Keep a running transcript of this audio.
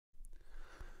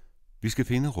Vi skal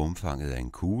finde rumfanget af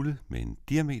en kugle med en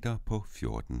diameter på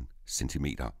 14 cm.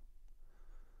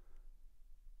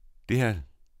 Det her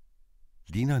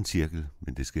ligner en cirkel,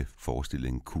 men det skal forestille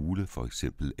en kugle, for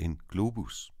eksempel en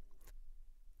globus.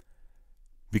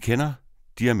 Vi kender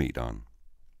diameteren.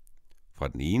 Fra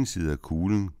den ene side af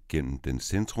kuglen gennem dens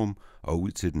centrum og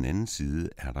ud til den anden side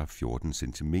er der 14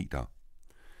 cm.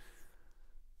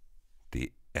 Det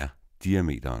er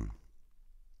diameteren.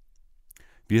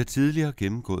 Vi har tidligere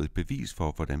gennemgået et bevis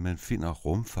for, hvordan man finder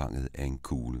rumfanget af en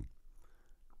kugle.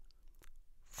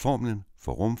 Formlen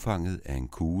for rumfanget af en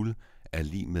kugle er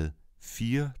lig med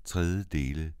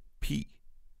 4/3 pi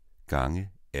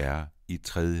gange r i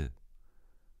tredje.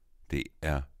 Det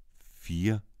er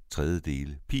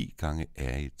 4/3 pi gange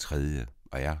r i tredje,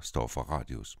 og r står for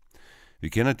radius. Vi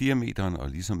kender diameteren, og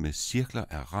ligesom med cirkler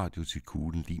er radius i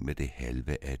kuglen lig med det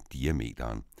halve af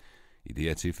diameteren. I det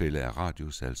her tilfælde er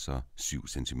radius altså 7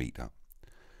 cm.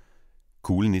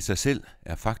 Kuglen i sig selv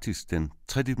er faktisk den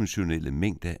tredimensionelle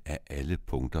mængde af alle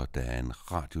punkter, der er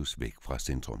en radius væk fra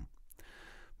centrum.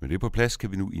 Med det på plads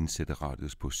kan vi nu indsætte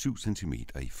radius på 7 cm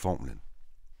i formlen.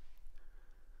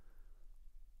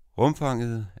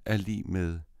 Rumfanget er lig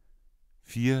med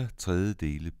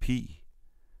 4/3 pi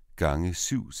gange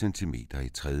 7 cm i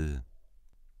tredje.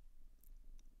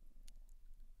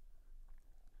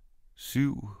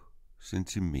 7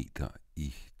 cm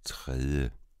i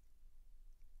tredje.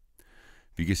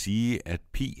 Vi kan sige, at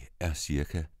pi er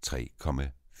ca.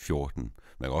 3,14.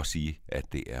 Man kan også sige,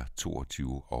 at det er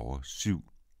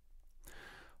 22/7.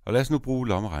 Og lad os nu bruge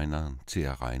lommeregneren til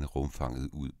at regne rumfanget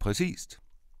ud præcist.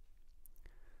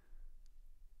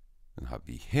 Den har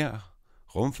vi her.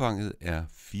 Rumfanget er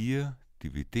 4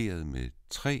 divideret med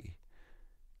 3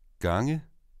 gange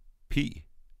pi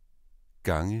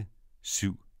gange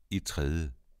 7 i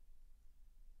tredje.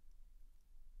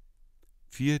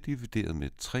 4 divideret med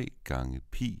 3 gange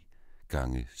pi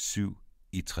gange 7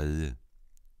 i tredje.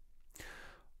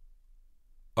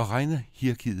 Og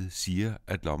regnehierarkiet siger,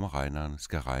 at lommeregneren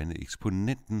skal regne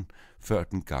eksponenten, før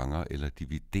den ganger eller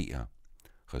dividerer.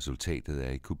 Resultatet er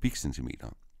i kubikcentimeter.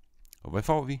 Og hvad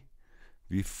får vi?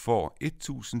 Vi får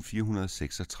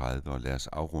 1436, og lad os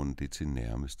afrunde det til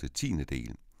nærmeste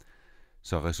tiendedel.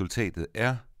 Så resultatet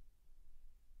er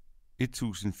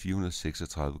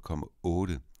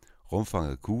 1436,8.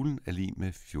 Rumfanget af kuglen er lig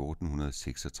med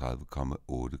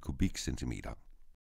 1436,8 kubikcentimeter.